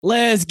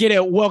Let's get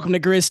it. Welcome to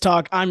Grizz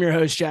Talk. I'm your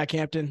host, Jack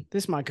Hampton.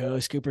 This is my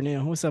co-host, Cooper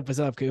Neal. What's up? What's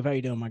up, Coop? How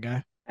you doing, my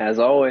guy? As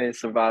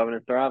always, surviving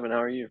and thriving.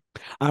 How are you?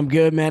 I'm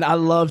good, man. I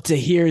love to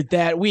hear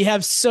that. We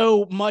have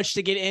so much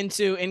to get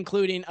into,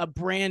 including a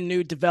brand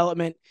new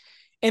development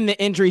in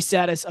the injury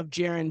status of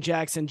Jaren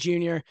Jackson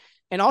Jr.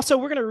 And also,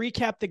 we're going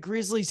to recap the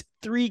Grizzlies'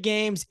 3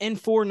 games in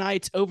 4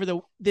 nights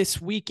over this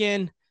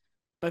weekend.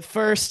 But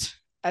first,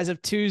 as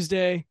of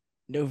Tuesday,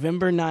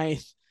 November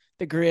 9th,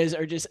 the Grizz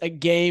are just a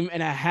game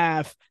and a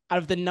half out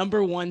of the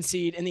number 1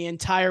 seed in the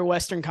entire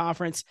Western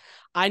Conference.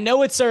 I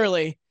know it's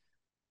early,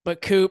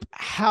 but Coop,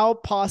 how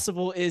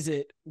possible is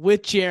it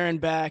with Jaren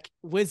back,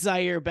 with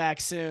Zaire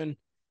back soon,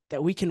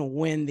 that we can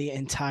win the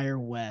entire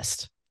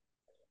West?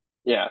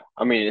 Yeah,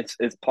 I mean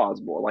it's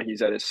plausible. Like you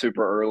said, it's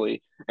super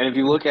early. And if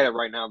you look at it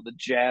right now, the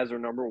Jazz are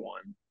number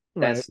one.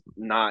 Right.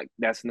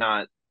 That's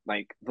not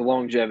like the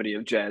longevity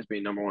of Jazz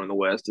being number one in the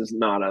West is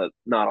not a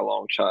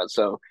long shot.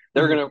 So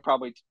they're Mhm. gonna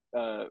probably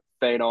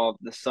fade off.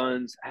 The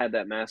Suns had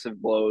that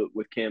massive blow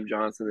with Cam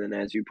Johnson, and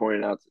as you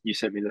pointed out, you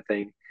sent me the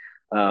thing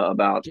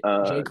about Jay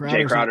Jay Crowder's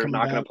not Crowder's coming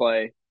not going back. to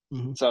play.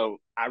 Mhm. So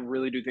I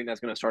really do think that's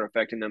going to start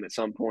affecting them at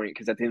some point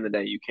because at the end of the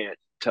day, you can't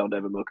tell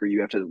Devin Booker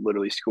you have to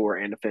literally score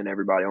and defend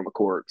everybody on the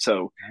court.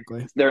 So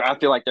Exactly. I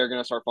feel like they're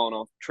going to start falling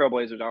off.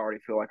 Trailblazers, I already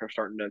feel like are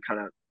starting to kind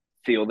of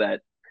feel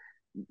that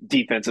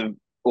defensive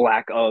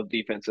lack of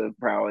defensive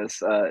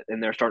prowess,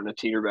 and they're starting to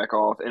teeter back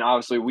off. And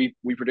obviously, we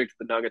predicted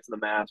the Nuggets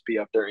and the Mavs be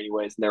up there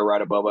anyways, and they're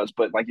right above us.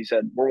 But like you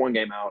said, we're one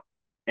game out,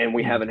 and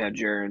we Mhm. haven't had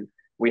Jaren,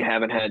 we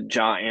haven't had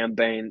Ja and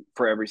Bane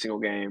for every single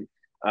game.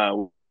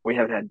 We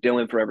haven't had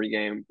Dylan for every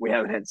game. We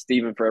haven't had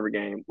Steven for every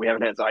game. We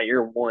haven't had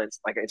Zaire once.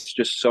 Like it's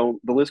just so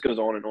the list goes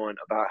on and on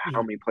about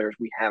how Mhm. many players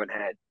we haven't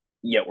had.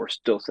 Yet we're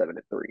still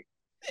 7-3.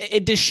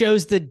 It just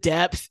shows the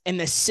depth and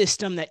the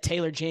system that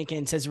Taylor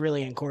Jenkins has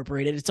really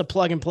incorporated. It's a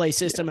plug and play Yeah,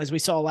 system as we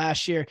saw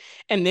last year.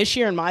 And this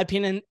year, in my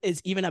opinion,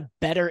 is even a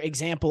better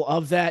example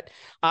of that.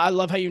 I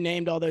love how you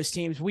named all those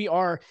teams. We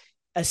are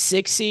a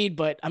 6 seed,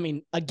 but I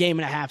mean, a game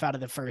and a half out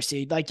of the first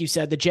seed. Like you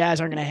said, the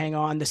Jazz aren't going to hang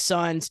on. The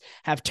Suns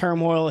have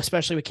turmoil,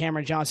 especially with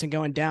Cameron Johnson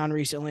going down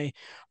recently.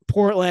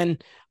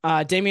 Portland,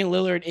 Damian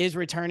Lillard is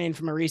returning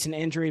from a recent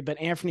injury,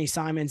 but Anthony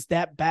Simons,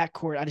 that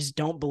backcourt, I just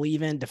don't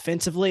believe in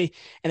defensively.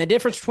 And the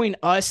difference between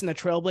us and the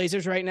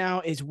Trailblazers right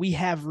now is we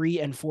have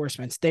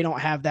reinforcements. They don't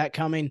have that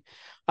coming.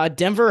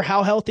 Denver,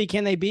 how healthy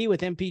can they be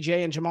with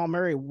MPJ and Jamal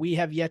Murray? We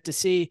have yet to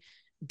see.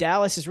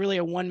 Dallas is really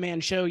a one-man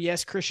show.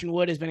 Yes, Christian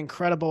Wood has been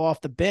incredible off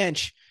the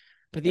bench,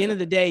 but at the end yeah. of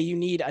the day, you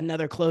need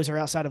another closer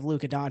outside of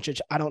Luka Doncic.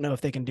 I don't know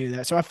if they can do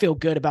that. So I feel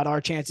good about our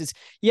chances.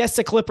 Yes,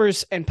 the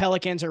Clippers and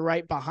Pelicans are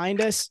right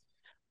behind us,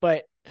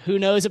 but who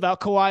knows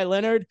about Kawhi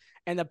Leonard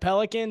and the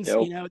Pelicans?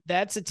 Yep.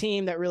 That's a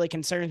team that really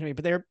concerns me,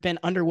 but they've been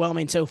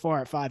underwhelming so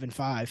far at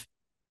 5-5.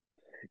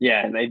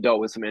 Yeah, and they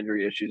dealt with some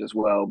injury issues as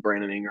well.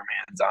 Brandon Ingram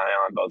and Zion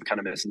both kind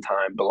of missing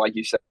time. But like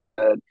you said,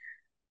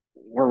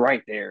 we're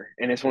right there.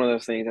 And it's one of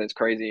those things that's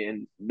crazy.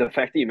 And the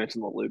fact that you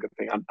mentioned the Luka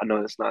thing, I know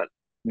it's not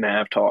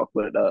Mav talk,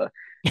 but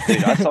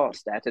dude, I saw a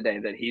stat today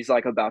that he's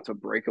like about to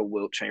break a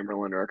Wilt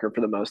Chamberlain record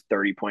for the most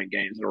 30-point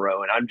games in a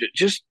row. And I'm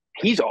just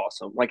he's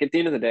awesome. Like at the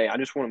end of the day, I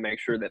just want to make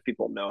sure that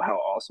people know how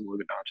awesome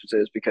Luka Doncic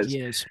is because He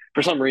is.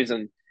 for some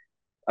reason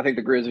I think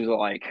the Grizzlies are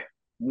like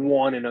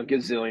one in a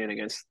gazillion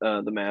against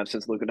the Mavs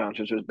since Luka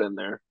Doncic has been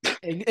there.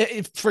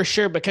 For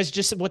sure, because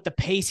just what the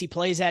pace he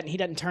plays at, and he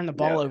doesn't turn the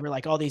ball Yeah, over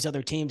like all these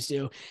other teams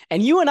do.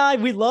 And you and I,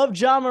 we love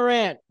John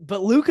Morant,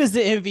 but Luka's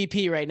the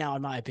MVP right now,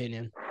 in my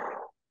opinion.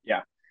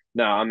 yeah.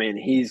 No, I mean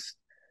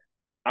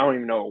I don't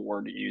even know a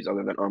word to use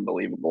other than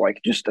unbelievable.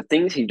 Like just the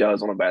things he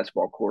does on a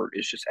basketball court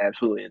is just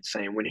absolutely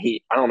insane. When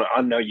I don't know,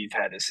 I know you've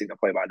had this scene to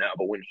play by now,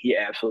 but when he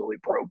absolutely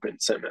broke Ben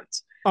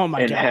Simmons Oh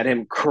my and had god,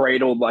 him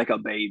cradled like a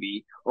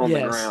baby on the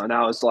yes. ground,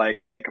 I was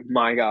like,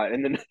 my God.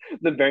 And then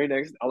the very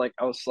next, I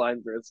was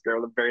sliding through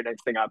Instagram. The very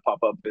next thing I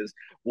pop up is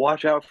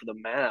watch out for the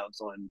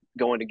Mavs on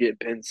going to get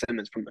Ben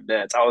Simmons from the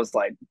Nets. I was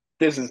like,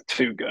 this is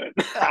too good.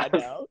 I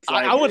know. It's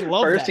I like would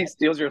love first he that.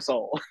 steals your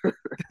soul.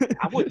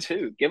 I would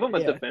too. Give him a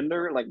Yeah.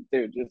 defender. Like,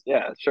 dude, just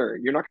yeah, sure.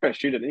 You're not going to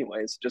shoot it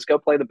anyways. Just go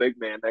play the big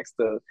man next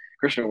to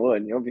Christian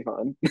Wood, and you'll be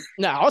fine.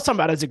 No, I was talking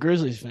about as a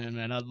Grizzlies fan,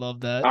 man. I'd love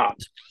that. Ah,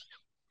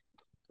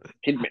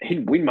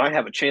 we might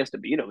have a chance to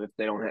beat him if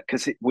they don't have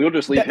because we'll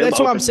just leave him That's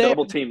what I'm open, saying.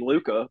 double team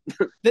Luca.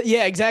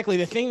 Yeah, exactly.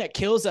 The thing that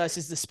kills us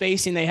is the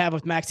spacing they have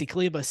with Maxi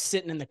Kleba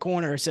sitting in the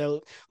corner.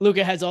 So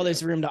Luca has all Yeah,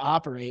 this room to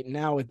operate. And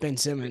now with Ben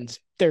Simmons,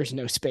 there's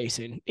no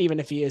spacing,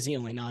 even if he is the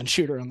only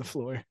non-shooter on the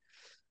floor.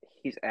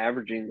 he's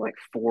averaging like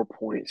 4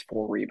 points,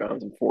 4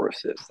 rebounds, and 4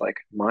 assists. Like,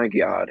 my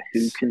God,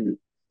 who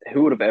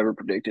would have ever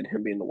predicted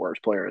him being the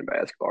worst player in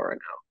basketball right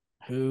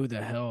Who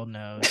the hell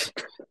knows?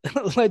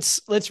 Let's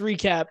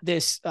recap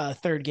this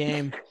third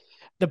game.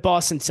 The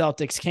Boston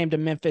Celtics came to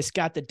Memphis,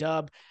 got the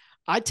dub.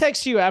 I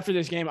texted you after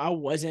this game. I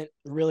wasn't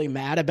really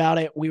mad about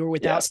it. We were now?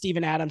 without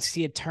Steven Adams.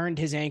 He had turned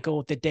his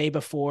ankle the day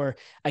before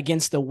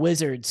against the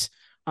Wizards.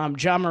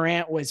 John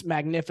Morant was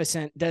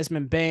magnificent.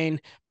 Desmond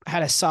Bain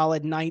had a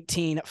solid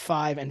 19,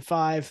 5, and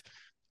 5.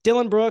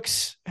 Dylan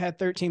Brooks had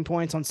 13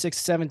 points on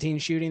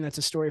 6-17 shooting. That's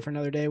a story for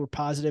another day. We're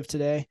positive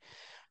today.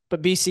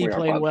 But BC We are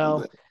played positive.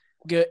 well.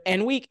 Good.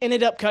 And we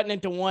ended up cutting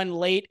it to one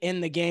late in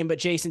the game, but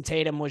Jason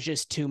Tatum was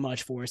just too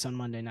much for us on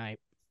Monday night.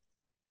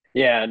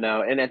 Yeah,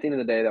 no. And at the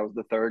end of the day, that was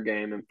the third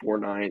game in 4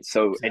 nights.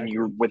 So, and Exactly.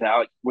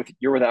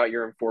 you're without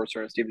your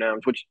enforcer and Steven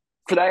Adams, which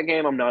for that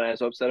game, I'm not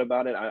as upset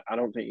about it. I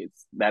don't think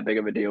it's that big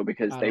of a deal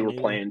because I they don't were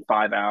either. playing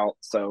 5 out.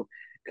 So,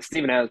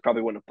 Steven Adams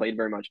probably wouldn't have played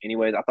very much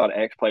anyways. I thought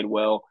X played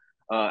well.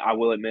 I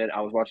will admit, I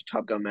was watching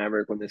Top Gun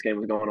Maverick when this game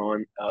was going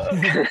on.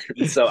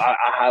 So I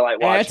highlight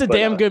Hey, that's watched, a but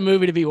damn good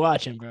movie to be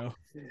watching, bro.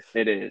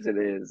 it is.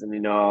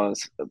 And, I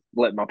was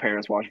letting my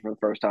parents watch it for the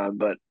first time,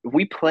 but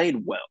we played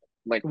well.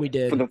 Like We for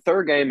did. the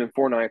third game in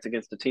 4 nights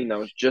against a team that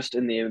was just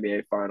in the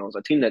NBA Finals,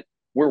 a team that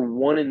we're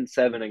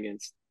 1-7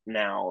 against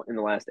now in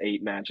the last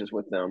 8 matches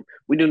with them.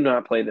 We do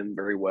not play them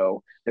very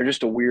well. They're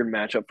just a weird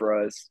matchup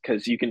for us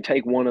because you can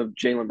take one of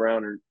Jaylen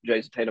Brown or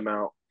Jason Tatum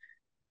out,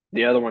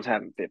 the other one's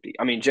having 50.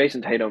 I mean,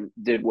 Jason Tatum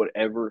did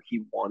whatever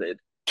he wanted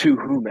to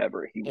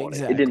whomever he wanted.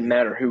 It didn't Exactly.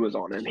 matter who was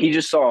on him. He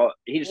just saw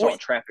We,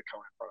 traffic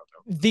coming in front of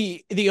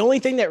him. the only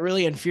thing that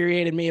really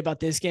infuriated me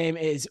about this game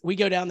is we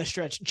go down the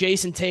stretch.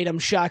 Jason Tatum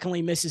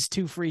shockingly misses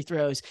 2 free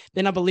throws.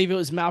 Then I believe it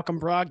was Malcolm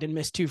Brogdon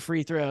missed 2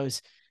 free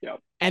throws. Yep.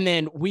 And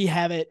then we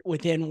have it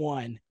within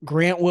one.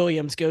 Grant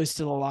Williams goes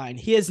to the line.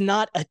 He has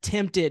not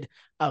attempted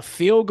a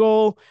field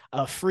goal,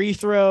 a free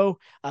throw,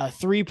 a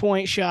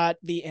 3-point shot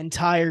the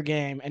entire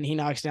game, and he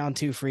knocks down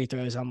 2 free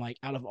throws. I'm like,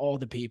 out of all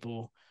the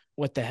people,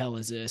 what the hell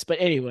is this? But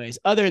anyways,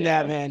 other than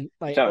that, Yeah. man,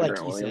 like Shout out like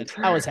Grant you said, Williams.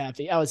 I was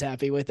happy. I was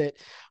happy with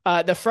it.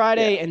 The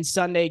Friday Yeah. and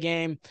Sunday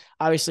game,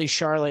 obviously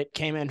Charlotte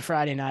came in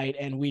Friday night,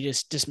 and we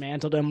just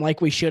dismantled them like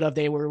we should have.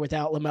 They were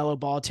without LaMelo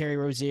Ball, Terry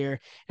Rozier,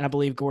 and I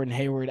believe Gordon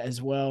Hayward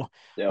as well.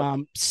 Yep.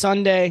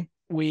 Sunday,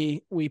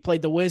 we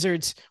played the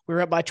Wizards. We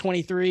were up by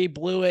 23,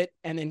 blew it,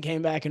 and then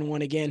came back and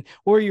won again.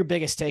 What were your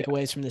biggest Yeah.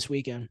 takeaways from this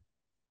weekend?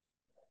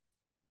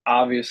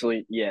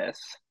 Obviously, yes.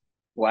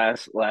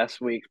 Last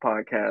week's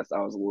podcast,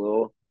 I was a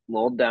little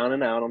down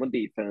and out on the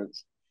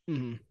defense.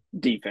 Mm-hmm.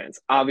 Defense.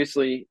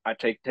 Obviously, I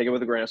take it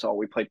with a grain of salt.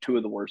 We played two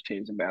of the worst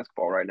teams in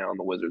basketball right now in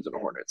the Wizards and the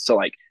Hornets. So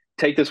like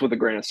take this with a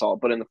grain of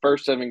salt. But in the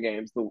first 7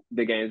 games,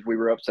 the games we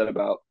were upset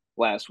about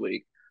last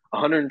week,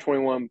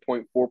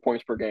 121.4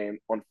 points per game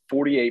on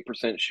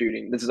 48%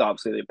 shooting. This is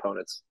obviously the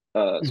opponent's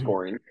Mm-hmm.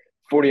 scoring.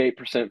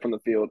 48% from the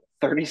field,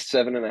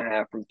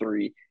 37.5 from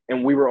three,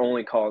 and we were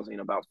only causing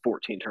about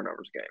 14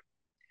 turnovers a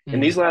game in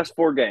these Mm-hmm. last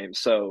 4 games.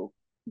 So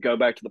go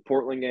back to the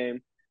Portland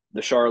game,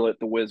 the Charlotte,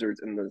 the Wizards,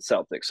 and the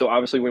Celtics. So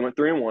obviously we went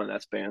 3-1 in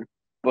that span,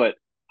 but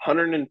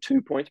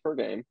 102 points per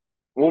game.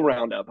 We'll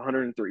round up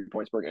 103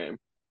 points per game.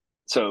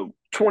 So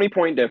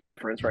 20-point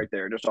difference right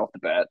there, just off the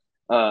bat.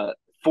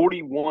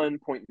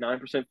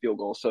 41.9% field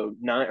goal, so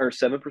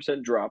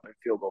 7% drop in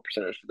field goal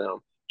percentage for them.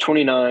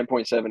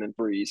 29.7 in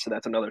threes, so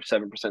that's another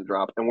 7%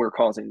 drop, and we're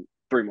causing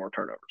 3 more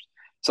turnovers.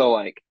 So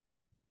like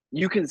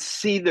you can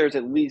see there's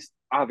at least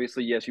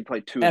obviously yes you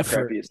play two of the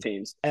Effort, crappiest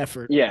teams,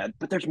 effort. yeah,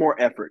 but there's more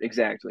effort.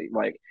 Exactly.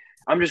 Like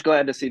I'm just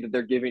glad to see that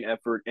they're giving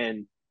effort,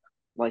 and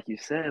like you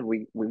said,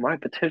 we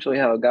might potentially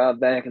have a guy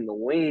back in the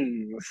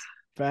wings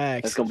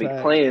that's Facts, going to be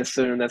facts. playing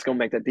soon. That's going to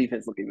make that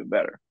defense look even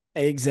better.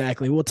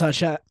 Exactly. We'll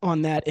touch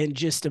on that in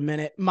just a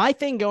minute. My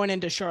thing going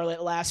into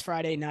Charlotte last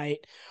Friday night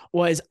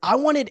was I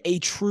wanted a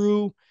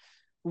true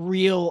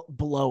real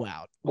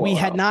blowout. We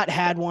had Blowout. not Yeah.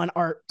 had one.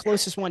 Our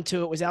closest one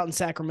to it was out in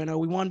Sacramento.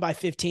 We won by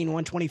 15,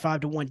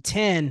 125 to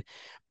 110.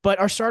 But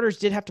our starters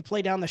did have to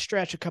play down the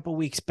stretch a couple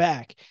weeks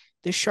back.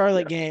 This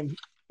Charlotte Yeah. game,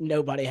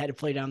 nobody had to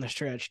play down the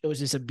stretch. It was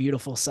just a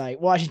beautiful sight.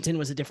 Washington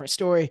was a different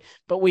story,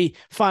 but we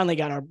finally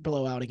got our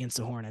blowout against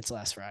the Hornets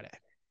last Friday.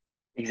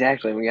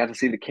 Exactly. We got to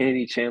see the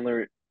Kennedy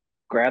Chandler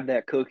grab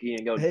that cookie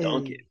and go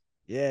dunk it.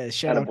 Hey, yeah,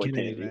 shout That a out boy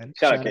Kennedy, Kennedy. man.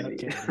 Shout out Shout out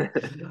Kennedy.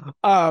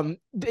 Kennedy.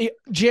 The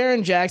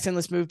Jaren Jackson,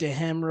 let's move to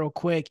him real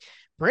quick.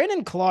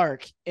 Brandon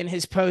Clark in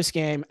his post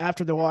game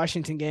after the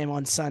Washington game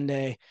on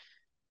Sunday,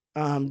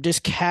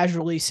 just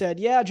casually said,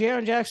 "Yeah,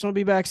 Jaren Jackson will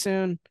be back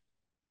soon,"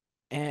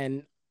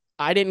 and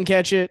I didn't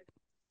catch it.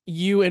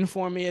 You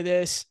informed me of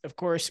this. Of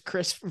course,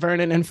 Chris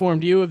Vernon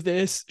informed you of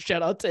this.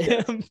 Shout out to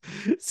Yes. him.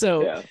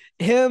 So Yeah.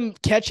 him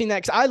catching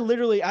that, because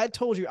I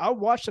told you, I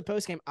watched the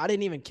post game. I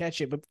didn't even catch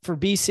it. But for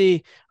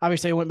BC,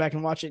 obviously I went back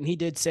and watched it, and he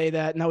did say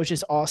that, and that was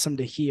just awesome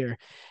to hear.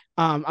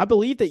 I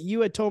believe that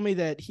you had told me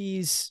that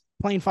he's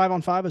playing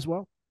 5-on-5 as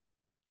well.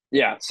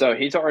 Yeah. So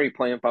he's already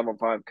playing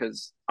 5-on-5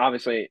 because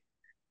obviously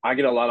I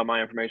get a lot of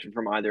my information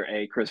from either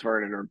A, Chris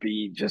Vernon, or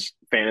B, just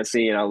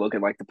fantasy, and I look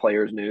at like the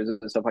players' news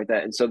and stuff like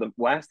that. And so the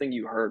last thing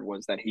you heard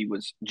was that he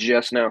was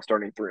just now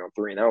starting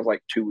 3-on-3, and that was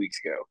like 2 weeks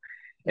ago.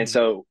 And Mm.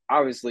 so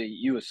obviously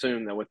you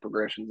assume that with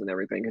progressions and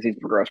everything, because he's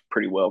progressed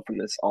pretty well from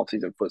this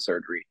offseason foot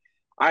surgery.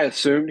 I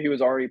assumed he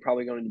was already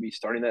probably going to be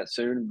starting that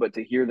soon, but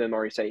to hear them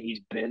already say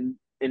he's been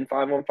in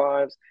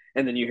 5-on-5s,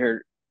 and then you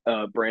hear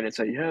Brandon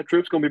say, "Yeah,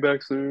 Tripp's gonna be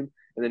back soon,"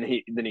 and then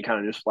he kind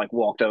of just like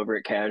walked over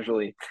it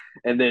casually,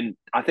 and then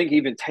I think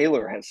even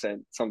Taylor has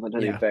said something to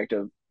the Yeah. effect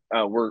of,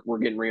 "We're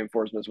getting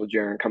reinforcements with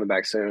Jaren coming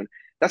back soon."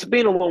 that's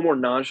being a little more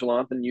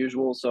nonchalant than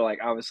usual. So like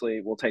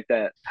obviously we'll take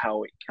that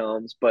how it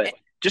comes, but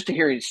just to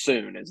hear it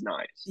soon is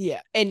nice.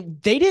 Yeah,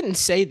 and they didn't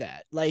say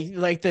that.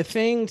 Like the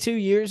thing 2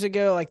 years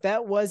ago, like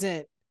that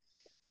wasn't.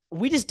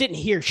 We just didn't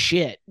hear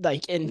shit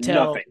like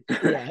until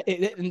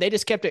Nothing. and they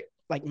just kept it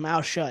like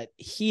mouth shut.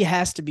 He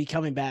has to be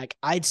coming back.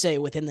 I'd say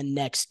within the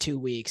next 2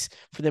 weeks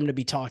for them to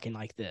be talking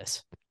like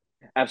this.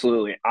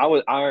 Absolutely. I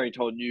already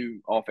told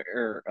you off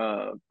air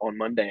on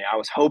Monday. I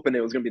was hoping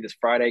it was going to be this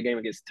Friday game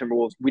against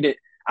Timberwolves. We didn't.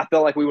 I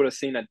felt like we would have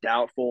seen a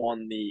doubtful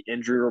on the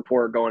injury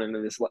report going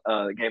into this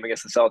game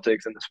against the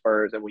Celtics and the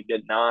Spurs, and we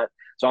did not.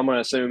 So I'm going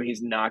to assume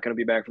he's not going to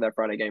be back for that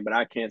Friday game. But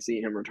I can't see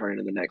him returning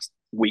in the next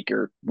week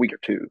or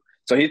two.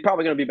 So he's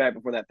probably going to be back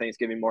before that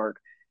Thanksgiving mark,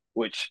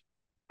 which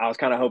I was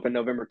kind of hoping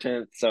November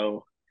 10th.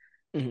 So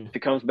if he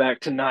comes back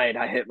tonight,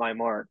 I hit my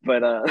mark.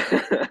 But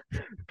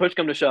push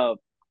come to shove,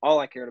 all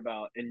I cared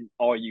about and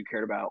all you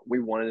cared about, we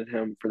wanted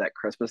him for that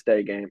Christmas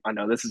Day game. I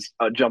know this is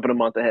jumping a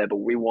month ahead, but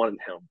we wanted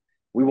him.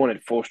 We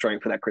wanted full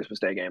strength for that Christmas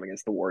Day game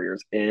against the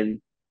Warriors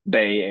in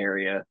Bay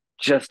Area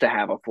just to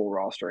have a full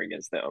roster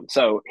against them.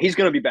 So he's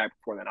going to be back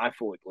before then. I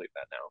fully believe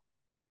that now.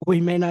 We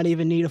may not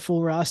even need a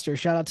full roster.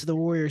 Shout out to the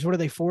Warriors. What are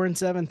they,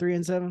 4-7,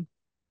 3-7?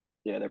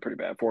 Yeah, they're pretty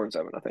bad.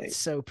 4-7, I think. It's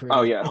so pretty.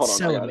 Oh yeah, hold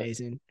it's on. so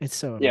amazing. It's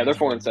so amazing. Yeah, they're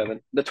 4-7.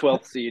 The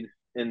 12th seed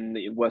in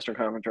the Western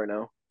Conference right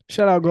now.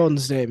 Shout out Golden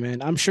State,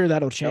 man. I'm sure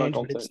that'll change,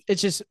 but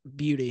it's just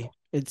beauty.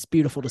 It's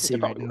beautiful to see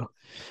right now.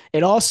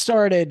 It all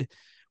started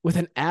with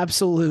an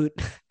absolute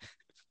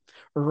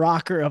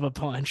rocker of a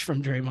punch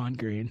from Draymond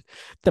Green.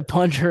 The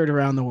punch heard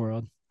around the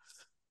world.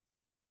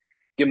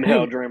 Give him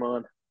hell,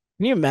 Draymond.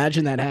 Can you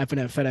imagine that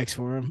happened at FedEx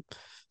Forum?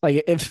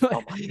 Like if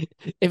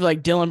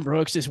like Dylan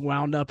Brooks just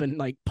wound up and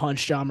like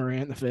punched John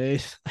Morant in the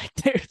face. Like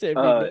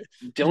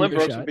Dylan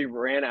Brooks would be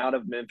ran out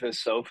of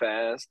Memphis so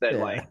fast that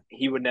like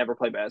he would never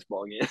play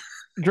basketball again.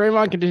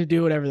 Draymond can just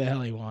do whatever the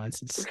hell he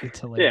wants. It's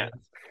hilarious. Yeah.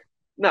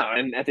 No,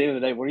 and at the end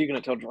of the day, what are you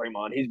going to tell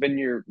Draymond? He's been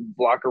your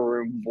locker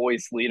room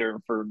voice leader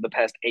for the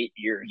past 8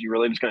 years. You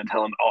really just going to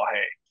tell him, "Oh,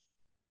 hey,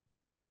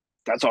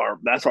 that's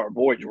our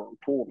boy Jordan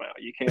Poole now.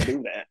 You can't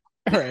do that."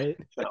 All right.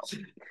 No.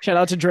 Shout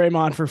out to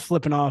Draymond for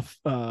flipping off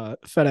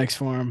FedEx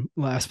Forum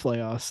last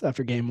playoffs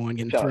after game one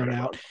getting thrown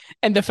out.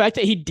 And the fact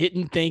that he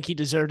didn't think he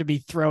deserved to be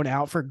thrown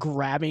out for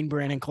grabbing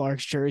Brandon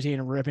Clark's jersey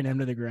and ripping him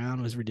to the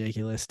ground was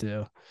ridiculous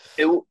too.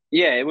 It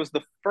was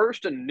the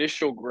first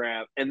initial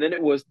grab, and then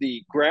it was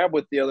the grab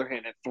with the other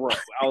hand and throw.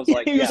 I was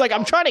like, he was like,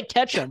 I'm trying to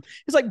catch him.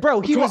 He's like,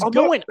 bro, he was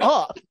going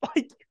up.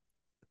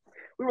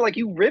 We were like,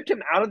 you ripped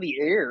him out of the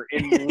air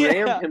and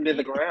rammed him to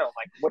the ground.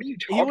 Like, what are you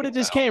talking about? He would have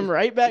just came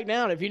right back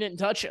down if you didn't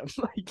touch him.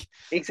 Like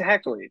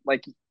exactly.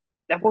 Like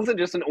that wasn't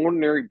just an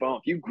ordinary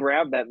bump. You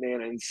grabbed that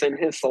man and sent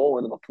his soul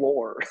into the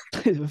floor.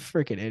 He's a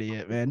freaking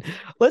idiot, man.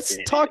 Let's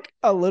talk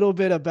a little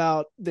bit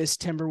about this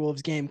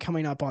Timberwolves game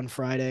coming up on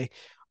Friday.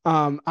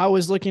 I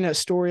was looking at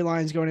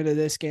storylines going into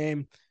this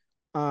game.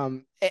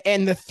 And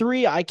the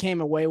three I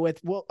came away with,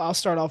 well, I'll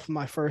start off with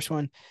my first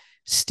one.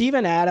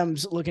 Steven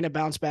Adams looking to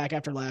bounce back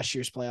after last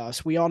year's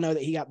playoffs. We all know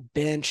that he got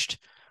benched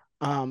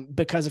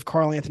because of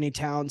Karl-Anthony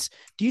Towns.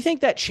 Do you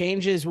think that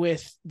changes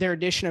with their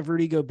addition of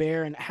Rudy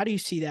Gobert, and how do you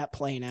see that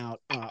playing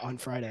out on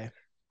Friday?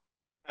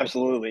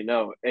 Absolutely.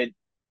 No.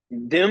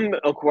 Them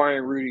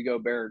acquiring Rudy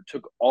Gobert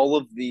took all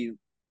of the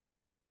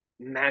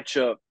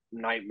matchup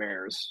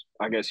nightmares,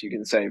 I guess you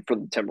can say, for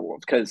the Timberwolves.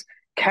 Because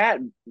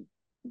Cat,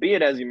 be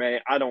it as you may,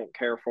 I don't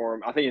care for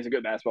him. I think he's a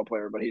good basketball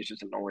player, but he's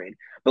just annoying.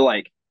 But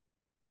like,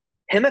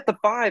 him at the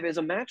 5 is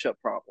a matchup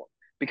problem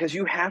because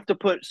you have to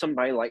put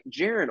somebody like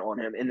Jaren on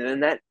him, and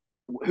then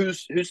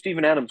who's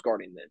Steven Adams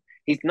guarding then?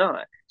 He's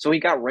not. So he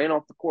got ran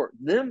off the court.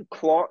 Them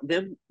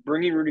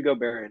bringing Rudy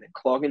Gobert in and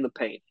clogging the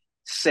paint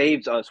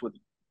saves us with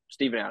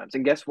Steven Adams.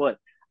 And guess what?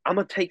 I'm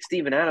gonna take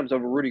Steven Adams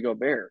over Rudy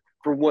Gobert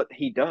for what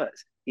he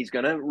does. He's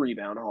gonna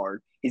rebound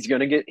hard. He's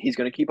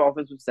gonna keep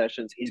offensive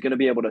possessions. He's gonna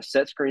be able to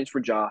set screens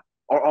for Ja.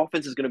 Our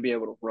offense is gonna be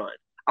able to run.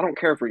 I don't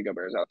care if Rudy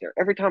Gobert is out there.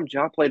 Every time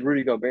Ja played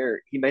Rudy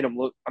Gobert, he made him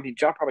look. I mean,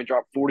 Ja probably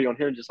dropped 40 on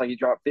him just like he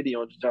dropped 50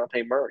 on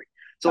DeJounte Murray.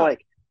 So,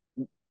 like,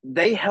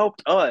 they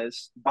helped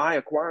us by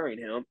acquiring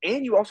him.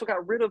 And you also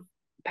got rid of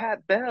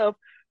Pat Bev,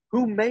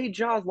 who made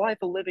Ja's life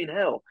a living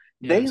hell.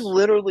 Yes. They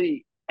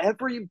literally,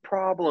 every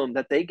problem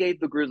that they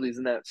gave the Grizzlies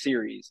in that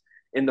series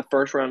in the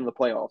first round of the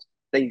playoffs,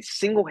 they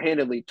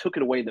single-handedly took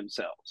it away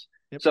themselves.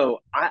 Yep. So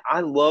I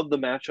love the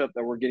matchup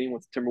that we're getting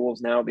with the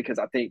Timberwolves now because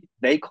I think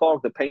they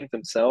clog the paint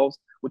themselves,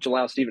 which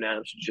allows Steven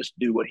Adams to just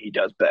do what he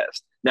does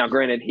best. Now,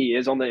 granted, he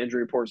is on the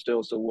injury report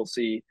still, so we'll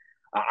see.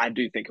 I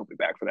do think he'll be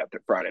back for that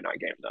Friday night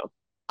game, though.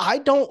 I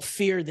don't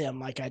fear them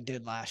like I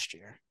did last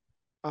year.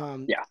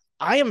 Yeah.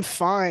 I am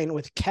fine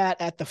with Cat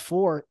at the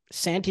 4.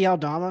 Santi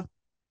Aldama,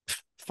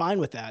 fine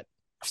with that.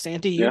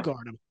 Santi, you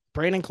guard him.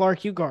 Brandon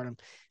Clark, you guard him.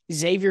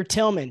 Xavier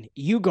Tillman,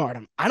 you guard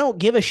him. I don't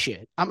give a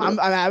shit. I'm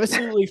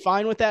absolutely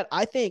fine with that.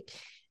 I think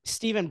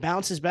Steven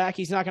bounces back.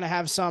 He's not going to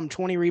have some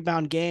 20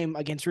 rebound game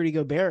against Rudy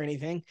Gobert or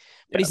anything,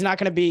 but he's not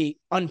going to be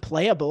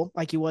unplayable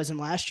like he was in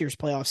last year's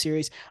playoff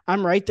series.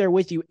 I'm right there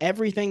with you.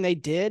 Everything they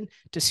did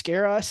to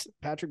scare us,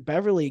 Patrick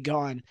Beverley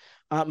gone.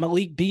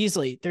 Malik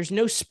Beasley. There's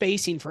no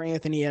spacing for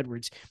Anthony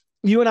Edwards.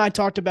 You and I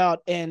talked about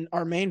in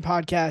our main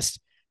podcast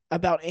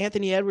about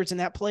Anthony Edwards and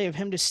that play of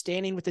him just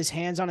standing with his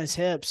hands on his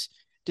hips,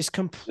 just Yep.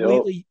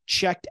 completely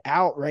checked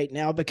out right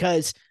now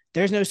because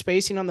there's no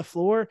spacing on the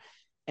floor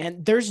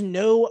and there's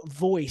no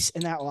voice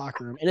in that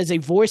locker room. It is a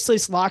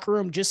voiceless locker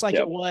room, just like it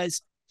Yep.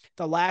 was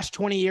the last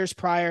 20 years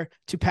prior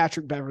to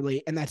Patrick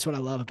Beverley. And that's what I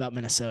love about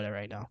Minnesota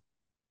right now.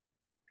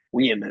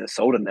 We in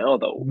Minnesota now,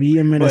 though. We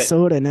in But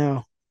Minnesota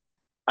now.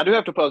 I do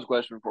have to pose a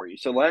question for you.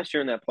 So last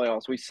year in that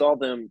playoffs, we saw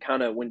them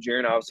kind of when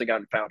Jaren obviously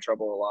got in foul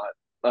trouble a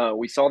lot.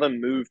 We saw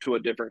them move to a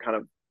different kind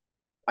of,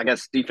 I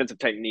guess, defensive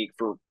technique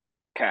for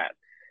Cat.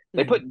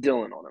 They Mm-hmm. put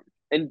Dylan on him,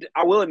 and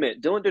I will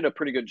admit Dylan did a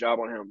pretty good job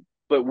on him.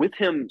 But with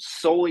him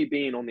solely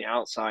being on the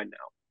outside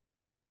now,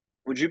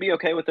 would you be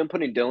okay with them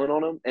putting Dylan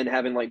on him and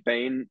having like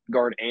Bane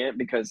guard Ant?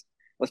 Because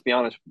let's be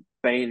honest,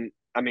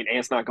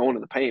 Ant's not going to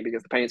the paint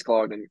because the paint's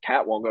clogged, and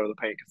Cat won't go to the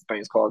paint because the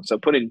paint's clogged. So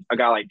putting a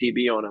guy like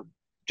DB on him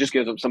just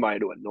gives him somebody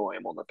to annoy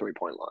him on the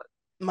 3-point line.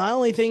 My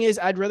only thing is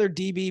I'd rather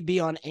DB be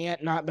on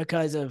Ant, not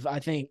because of I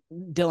think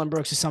Dylan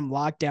Brooks is some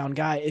lockdown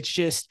guy. It's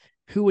just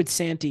who would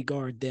Santi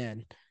guard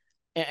then?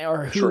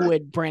 Or who True.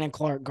 would Brandon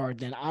Clark guard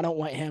then? I don't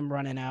want him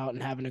running out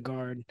and having to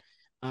guard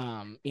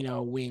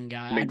wing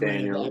guy. I'd rather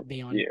McDaniel. that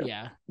be on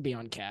Yeah. be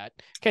on Cat.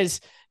 Because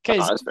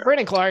That's fair.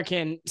 Brandon Clark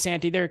and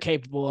Santi, they're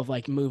capable of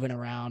like moving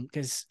around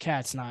because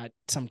Cat's not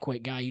some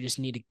quick guy. You just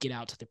need to get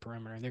out to the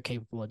perimeter. They're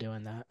capable of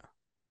doing that.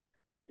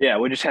 Yeah,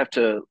 we just have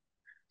to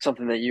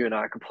something that you and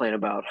I complain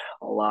about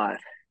a lot.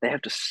 They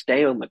have to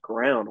stay on the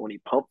ground when he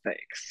pump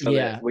fakes so that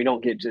Yeah. we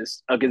don't get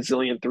just a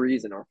gazillion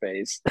threes in our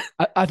face.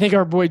 I think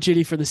our boy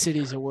Judy for the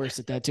cities are worse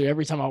at that too.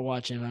 Every time I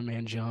watch him, my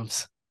man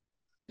jumps.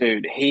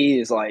 Dude, he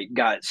is like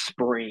got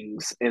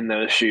springs in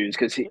those shoes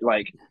because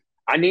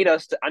I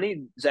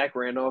need Zach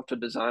Randolph to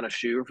design a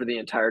shoe for the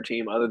entire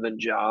team other than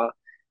Ja,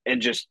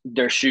 and just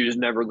their shoes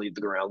never leave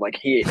the ground. Like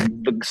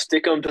the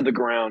stick them to the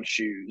ground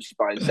shoes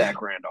by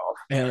Zach Randolph.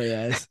 Hell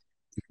yes.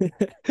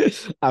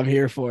 I'm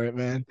here for it,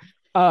 man.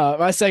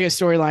 My second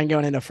storyline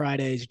going into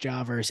Friday's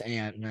Ja versus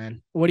Ant,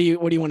 man. What do you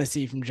want to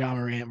see from Ja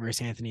Morant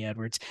versus Anthony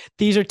Edwards?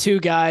 These are two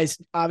guys.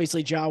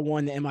 Obviously, Ja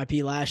won the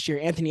MIP last year.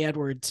 Anthony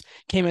Edwards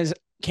came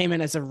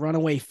in as a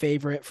runaway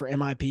favorite for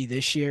MIP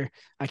this year.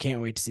 I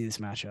can't wait to see this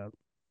matchup.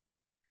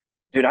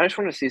 Dude, I just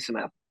want to see some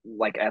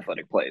like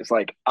athletic plays.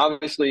 Like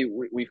obviously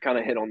we've kind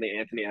of hit on the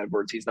Anthony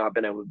Edwards. He's not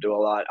been able to do a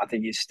lot. I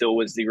think he's still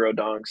with zero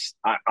dunks.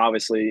 I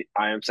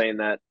am saying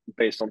that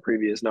based on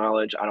previous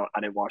knowledge. I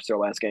didn't watch their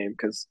last game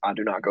because I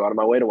do not go out of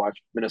my way to watch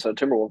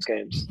Minnesota Timberwolves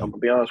games. I'm gonna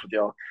be honest with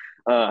y'all.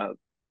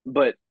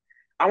 But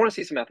I want to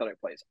see some athletic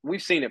plays.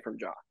 We've seen it from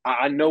Ja.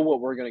 I know what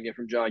we're gonna get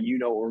from Ja. You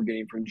know what we're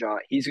getting from Ja.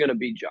 He's gonna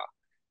be Ja.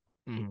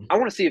 Mm-hmm. I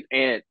want to see if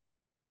Ant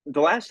the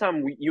last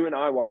time you and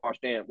I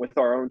watched Ant with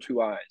our own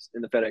two eyes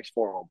in the FedEx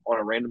Forum on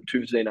a random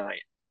Tuesday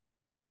night,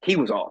 he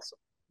was awesome.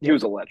 He Yep.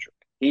 was electric.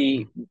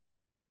 It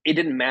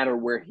didn't matter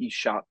where he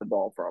shot the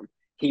ball from.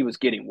 He was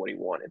getting what he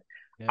wanted.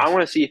 I Yes.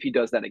 want to see if he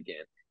does that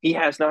again. He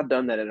has not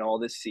done that at all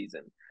this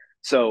season.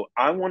 So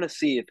I want to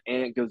see if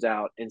Ant goes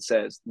out and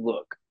says,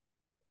 "Look,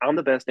 I'm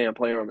the best damn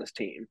player on this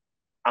team.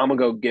 I'm gonna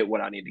go get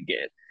what I need to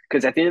get."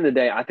 Because at the end of the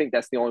day, I think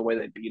that's the only way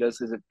they beat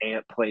us is if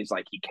Ant plays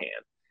like he can.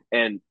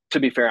 And to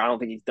be fair, I don't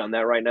think he's done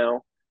that right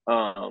now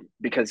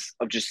because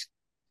of just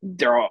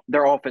their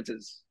offense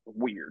is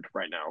weird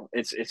right now.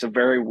 It's a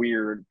very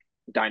weird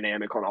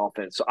dynamic on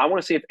offense. So I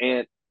want to see if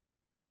Ant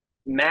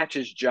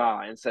matches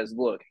Ja and says,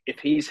 "Look, if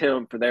he's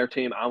him for their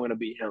team, I'm going to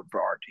be him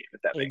for our team."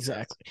 If that makes sense.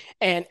 Exactly.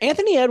 And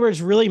Anthony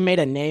Edwards really made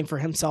a name for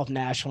himself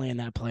nationally in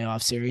that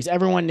playoff series.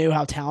 Everyone knew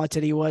how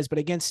talented he was, but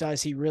against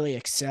us, he really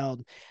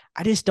excelled.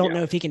 I just don't Yeah.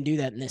 know if he can do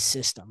that in this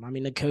system. I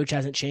mean, the coach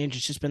hasn't changed.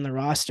 It's just been the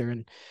roster.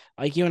 And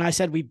like you and I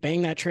said, we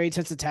banged that trade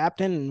since it's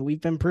happened, and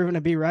we've been proven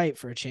to be right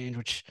for a change,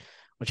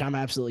 which I'm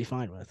absolutely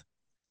fine with.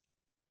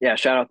 Yeah.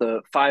 Shout out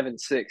the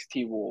 5-6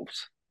 T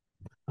Wolves.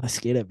 Let's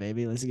get it,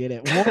 baby. Let's get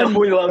it. One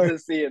We love more. to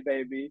see it,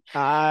 baby.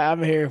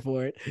 I'm here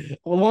for it.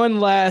 One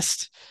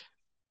last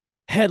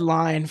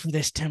headline for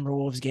this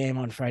Timberwolves game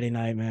on Friday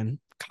night, man.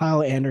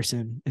 Kyle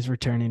Anderson is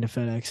returning to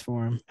FedEx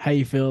Forum. How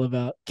you feel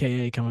about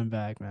KA coming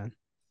back, man?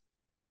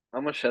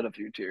 I'm gonna shed a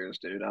few tears,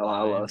 dude. I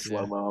I am love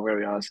slow too. mo. I'm gonna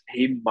be honest.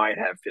 He might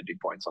have 50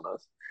 points on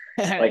us.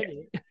 Like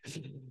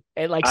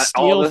And like all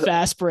steal, the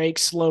fast break,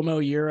 slow mo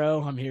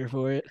Euro. I'm here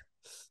for it.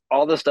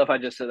 all the stuff I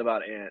just said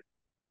about Ant,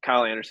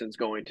 Kyle Anderson's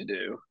going to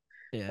do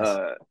Yes.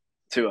 uh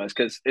to us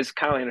because it's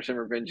Kyle Anderson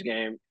revenge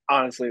game.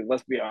 Honestly,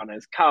 let's be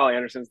honest. Kyle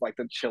Anderson's like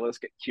the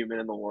chillest human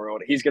in the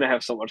world. He's gonna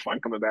have so much fun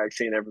coming back,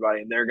 seeing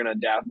everybody, and they're gonna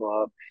dap him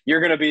up.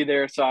 You're gonna be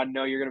there, so I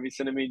know you're gonna be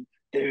sending me,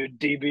 dude.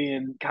 DB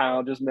and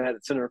Kyle just met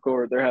at center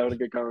court. They're having a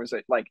good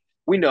conversation. Like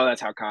we know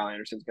that's how Kyle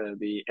Anderson's gonna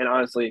be. And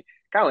honestly,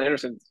 Kyle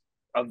Anderson's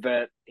a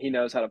vet. He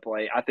knows how to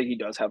play. I think he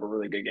does have a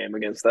really good game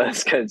against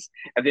us because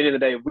at the end of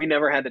the day, we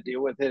never had to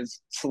deal with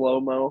his slow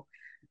mo.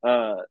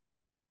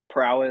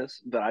 Prowess,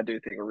 but I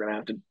do think we're gonna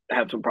have to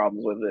have some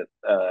problems with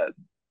it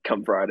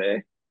come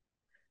Friday.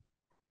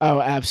 Oh,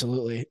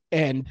 absolutely.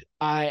 And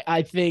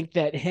I think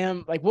that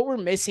him, like what we're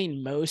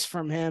missing most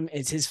from him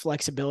is his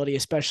flexibility,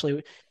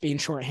 especially being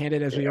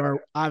shorthanded as we Yeah.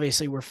 are.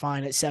 Obviously, we're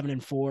fine at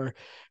 7-4.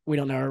 We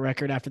don't know our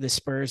record after the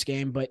Spurs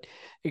game, but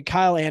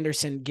Kyle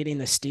Anderson getting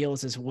the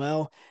steals as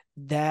well,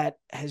 that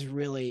has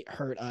really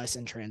hurt us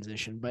in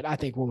transition. But I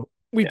think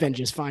we've Yeah. been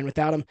just fine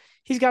without him.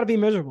 He's got to be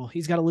miserable.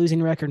 He's got a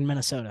losing record in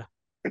Minnesota.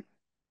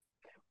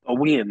 But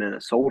we in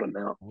Minnesota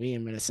now. We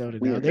in Minnesota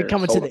We now. in They're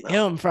coming to Minnesota the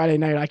now. M Friday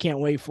night. I can't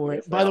wait for it.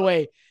 Yes, they By the are.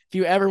 way, if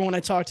you ever want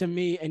to talk to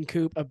me and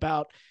Coop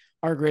about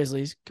our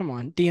Grizzlies, come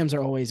on. DMs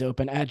are always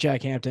open at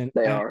Jack Hampton,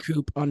 They at are.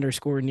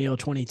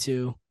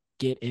 Coop_Neil22.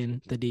 Get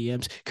in the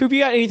DMs. Coop, you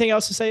got anything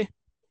else to say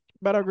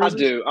about our I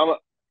Grizzlies? do. All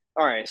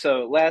right.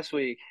 So last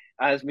week,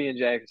 as me and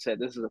Jack said,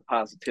 this is a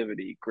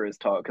positivity Grizz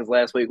talk because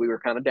last week we were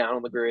kind of down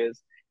on the Grizz.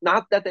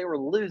 Not that they were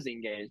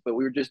losing games, but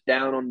we were just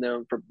down on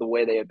them for the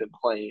way they had been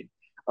playing.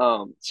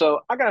 So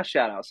I got to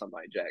shout out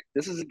somebody, Jack.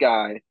 This is a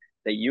guy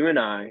that you and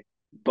I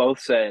both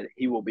said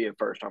he will be a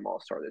first time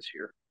All Star this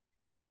year,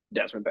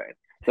 Desmond Bain.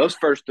 Those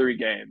first three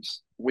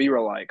games, we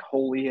were like,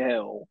 holy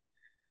hell,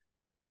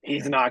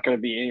 he's not going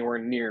to be anywhere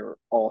near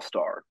All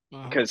Star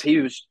Uh-huh. because he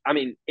was. I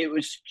mean, it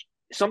was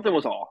something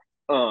was off.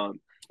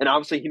 And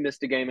obviously he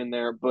missed a game in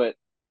there, but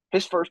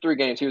his first three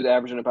games he was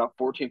averaging about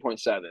 14.7,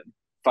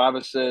 5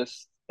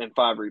 assists and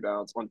 5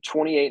 rebounds on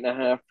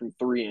 28.5 from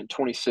three and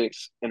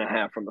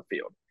 26.5 from the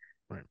field.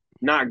 Right.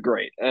 Not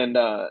great. And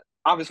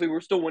obviously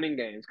we're still winning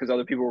games because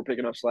other people were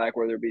picking up slack,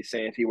 whether it be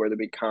Santee, whether it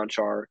be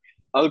Conchar.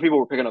 Other people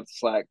were picking up the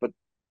slack, but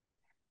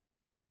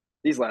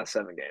these last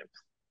 7 games,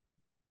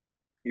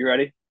 you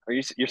ready? Are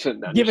you're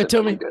sitting down? You're Give it sitting to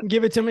down. I'm me. good.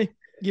 Give it to me.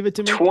 Give it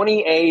to me.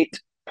 28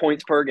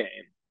 points per game,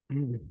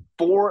 Mm.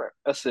 4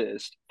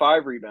 assists,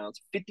 5 rebounds,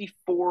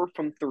 54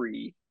 from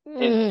three, and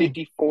Mm.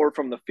 54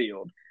 from the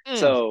field. Mm.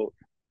 So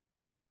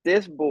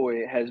this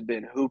boy has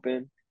been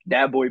hooping.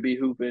 That boy be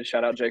hooping.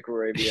 Shout out Jake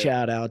Arabia.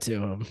 Shout out to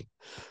him.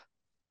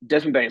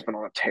 Desmond Bane's been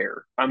on a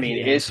tear. I mean,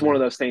 He has it's one of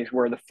been. those things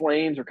where the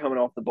Flames are coming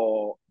off the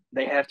ball.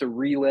 They have to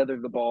re-leather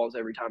the balls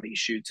every time he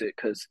shoots it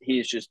because he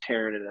is just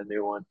tearing it a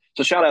new one.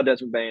 So shout out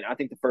Desmond Bane. I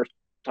think the first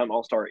time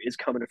All Star is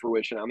coming to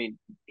fruition. I mean,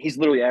 he's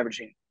literally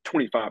averaging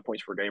 25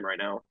 points per game right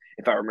now,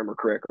 if I remember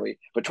correctly.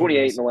 But He 28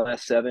 in is. the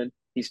last 7,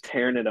 he's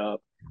tearing it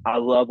up. I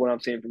love what I'm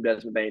seeing from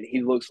Desmond Bane.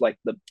 He looks like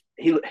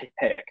he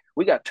heck.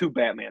 We got two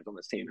Batmans on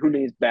this team. Who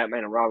needs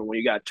Batman and Robin when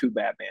you got two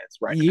Batmans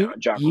right now? You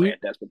John you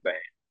Morant, Desmond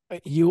Bane.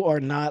 You are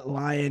not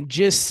lying.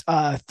 Just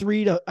I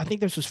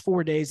think this was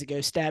 4 days ago.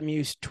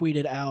 StatMuse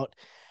tweeted out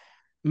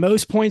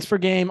most points per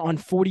game on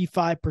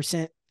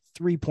 45%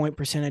 3-point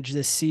percentage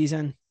this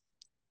season.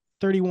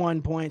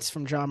 31 points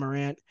from John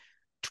Morant,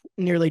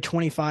 nearly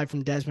 25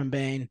 from Desmond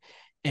Bain,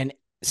 and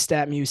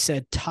StatMuse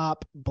said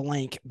top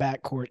blank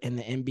backcourt in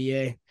the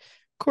NBA.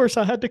 Of course,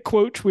 I had to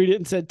quote tweet it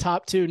and said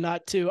top two,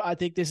 not two. I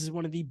think this is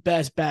one of the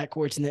best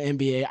backcourts in the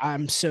NBA.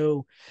 I'm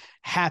so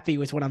happy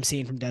with what I'm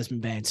seeing from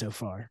Desmond Bain so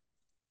far.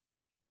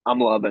 I'm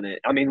loving it.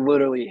 I mean,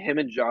 literally, him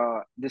and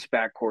Ja, this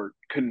backcourt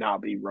could not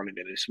be running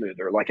any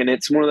smoother. Like, and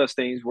it's one of those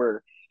things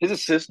where his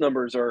assist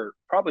numbers are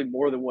probably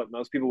more than what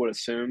most people would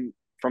assume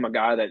from a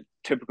guy that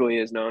typically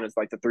is known as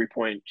like the 3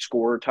 point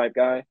scorer type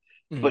guy.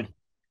 But Mm.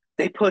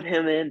 they put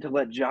him in to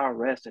let Ja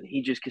rest, and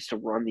he just gets to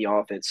run the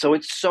offense. So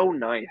it's so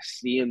nice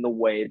seeing the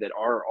way that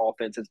our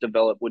offense has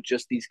developed with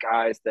just these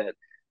guys that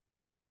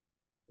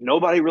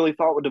nobody really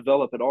thought would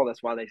develop at all.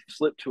 That's why they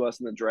slipped to us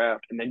in the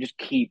draft, and they just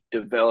keep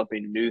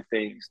developing new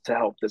things to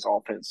help this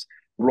offense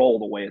roll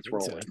the way it's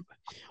rolling. Exactly.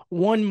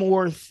 One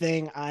more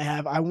thing I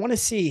have, I want to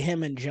see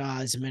him and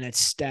Ja's minutes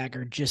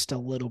staggered just a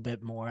little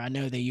bit more. I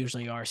know they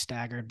usually are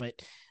staggered, but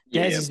Dez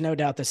Yeah, is no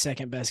doubt the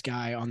second best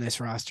guy on this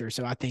roster.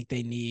 So I think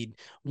they need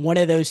one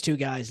of those two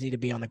guys need to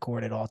be on the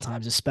court at all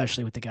times,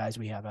 especially with the guys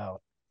we have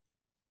out.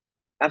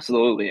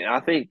 absolutely. And I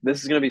think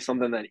this is going to be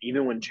something that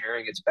even when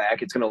Jaren gets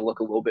back, it's going to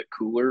look a little bit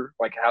cooler,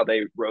 like how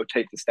they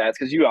rotate the stats.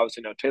 Because you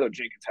obviously know Taylor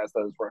Jenkins has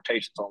those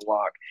rotations on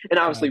lock, and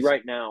obviously Abs-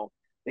 right now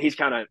he's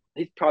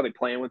probably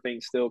playing with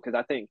things still because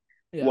I think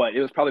Yeah. what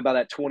it was probably by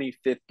that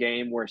 25th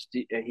game where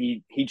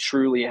he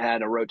truly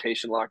had a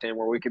rotation locked in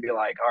where we could be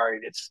like, all right,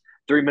 it's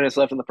 3 minutes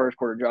left in the first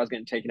quarter, Jaw's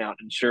getting taken out,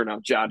 and sure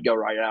enough, Jaw'd go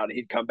right out, and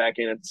he'd come back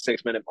in at the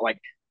 6 minute. Like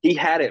he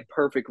had it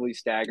perfectly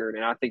staggered,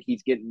 and I think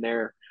he's getting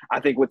there. I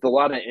think with a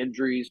lot of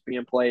injuries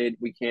being played,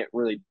 he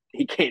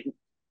can't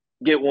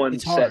get one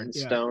It's set hard. in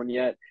Yeah. stone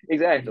yet. Mhm.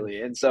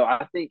 Exactly. And so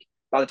I think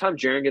by the time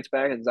Jaren gets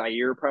back and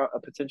Zaire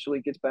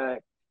potentially gets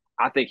back,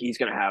 I think he's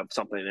going to have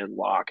something in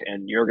lock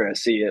and you're going to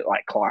see it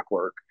like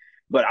clockwork.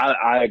 But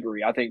I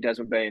agree. I think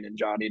Desmond Bain and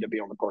John need to be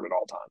on the court at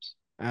all times.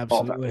 All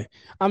time. Absolutely.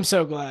 I'm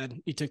so glad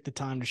you took the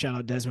time to shout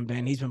out Desmond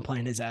Bain. He's been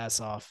playing his ass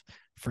off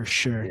for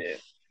sure. Yeah.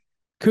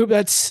 Coop,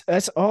 that's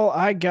all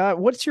I got.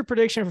 What's your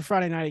prediction for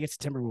Friday night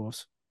against the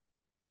Timberwolves?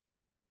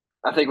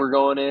 I think we're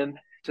going in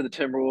to the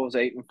Timberwolves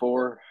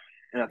 8-4,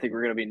 and I think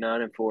we're going to be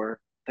 9-4. I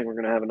think we're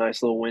going to have a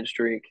nice little win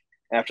streak.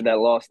 After that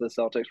loss to the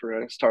Celtics, we're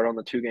going to start on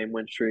the 2 game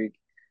win streak.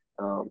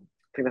 Um,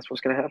 think that's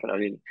what's going to happen. I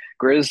mean,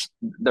 Grizz,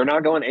 they're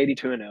not going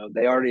 82-0.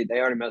 They already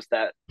messed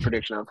that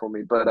prediction up for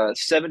me. But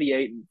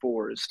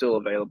 78-4 is still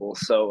available.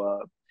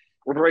 So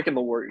we're breaking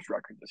the Warriors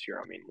record this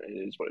year. I mean,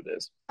 it is what it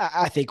is.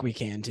 I think we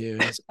can too.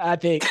 I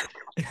think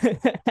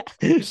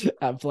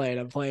I'm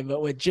playing.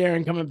 But with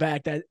Jaren coming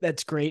back,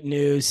 that's great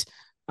news.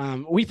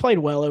 We played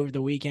well over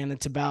the weekend.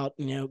 It's about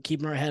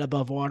keeping our head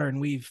above water,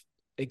 and we've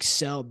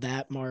excelled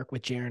that mark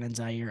with Jaren and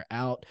Zaire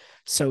out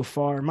so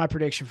far. My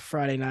prediction for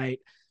Friday night,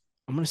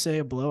 I'm gonna say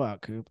a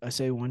blowout, Coop. I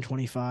say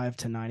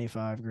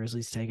 125-95.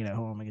 Grizzlies take it at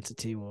home against the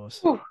T-Wolves.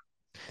 Stop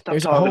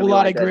There's a talking to whole me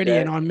lot like of that,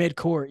 grittying Jack. on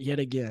midcourt yet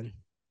again.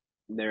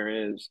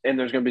 There is, and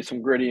there's going to be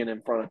some gritty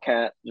in front of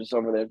Cat just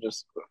over there,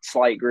 just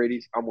slight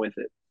gritties. I'm with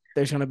it.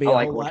 There's gonna be I a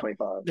like whole lot.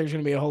 125. There's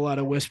gonna be a whole lot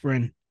of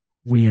whispering.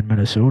 We in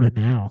Minnesota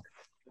now.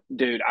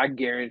 Dude, I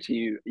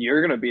guarantee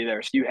you're gonna be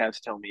there. So you have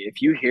to tell me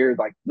if you hear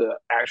like the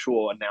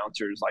actual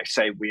announcers like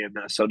say we in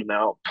Minnesota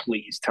now.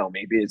 Please tell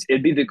me because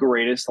it'd be the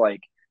greatest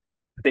like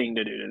thing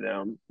to do to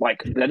them.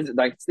 Like that is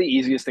like it's the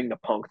easiest thing to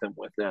punk them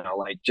with now.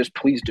 Like just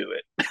please do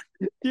it.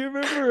 You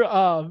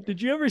remember?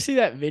 Did you ever see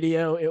that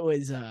video? It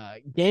was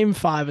game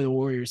 5 of the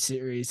Warriors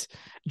series.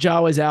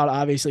 Ja was out.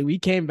 Obviously, we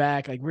came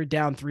back like we're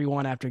down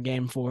 3-1 after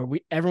game 4.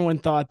 Everyone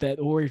thought that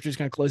the Warriors were just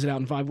gonna close it out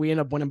in 5. We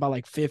ended up winning by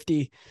like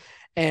 50.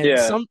 And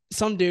Yeah,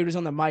 some dude was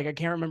on the mic. I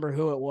can't remember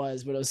who it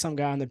was, but it was some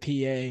guy on the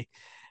PA.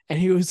 And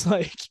he was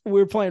like, we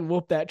were playing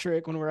whoop that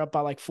trick when we were up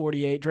by like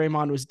 48.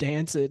 Draymond was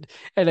dancing.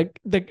 And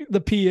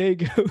the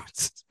PA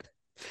goes,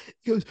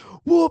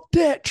 whoop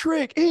that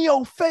trick in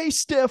your face,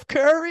 Steph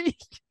Curry.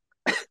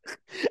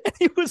 And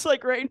he was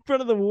like right in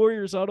front of the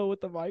Warriors huddle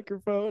with the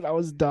microphone. I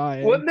was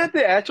dying. wasn't that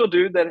the actual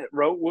dude that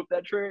wrote "Whoop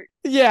That Trick"?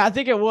 Yeah, I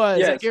think it was. I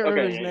Yes. can't remember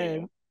Okay. his Yeah. Yeah. Yeah.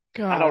 name. I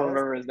don't God.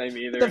 remember his name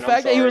either, The and I'm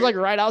fact that he was sorry.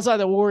 like right outside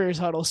the Warriors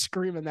huddle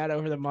screaming that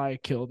over the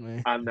mic killed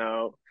me. I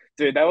know.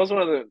 Dude, that was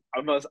one of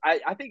the most. I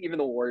think even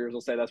the Warriors will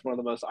say that's one of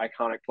the most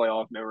iconic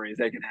playoff memories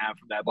they can have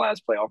from that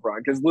last playoff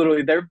run. Because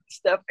literally, they're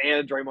Steph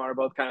and Draymond are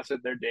both kind of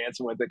sitting there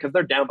dancing with it because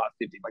they're down by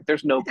 50. Like,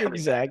 there's no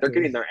coming back. They're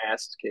getting Exactly. their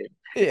asses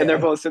kicked, and they're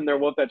Yeah. both sitting there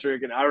whoop that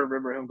trick. And I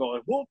remember him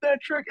going, "Whoop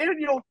that trick in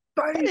your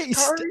face,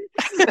 Based. Curry."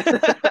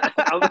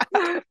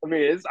 I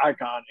mean, it's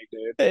iconic,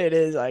 dude. It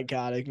is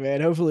iconic,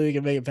 man. Hopefully we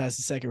can make it past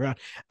the second round.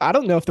 I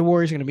don't know if the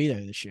Warriors are going to be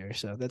there this year,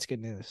 so that's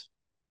good news.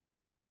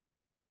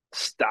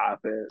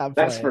 Stop it. I'm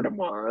That's for playing.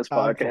 tomorrow's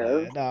I'm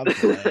podcast. playing. I'm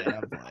playing.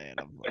 I'm playing.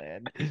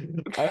 I'm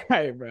playing. All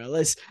right, bro.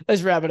 Let's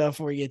wrap it up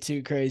before we get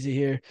too crazy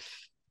here.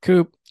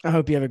 Coop, I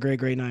hope you have a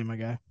great night, my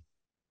guy.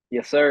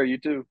 Yes, sir. You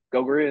too.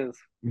 Go Grizz.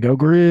 Go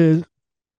Grizz.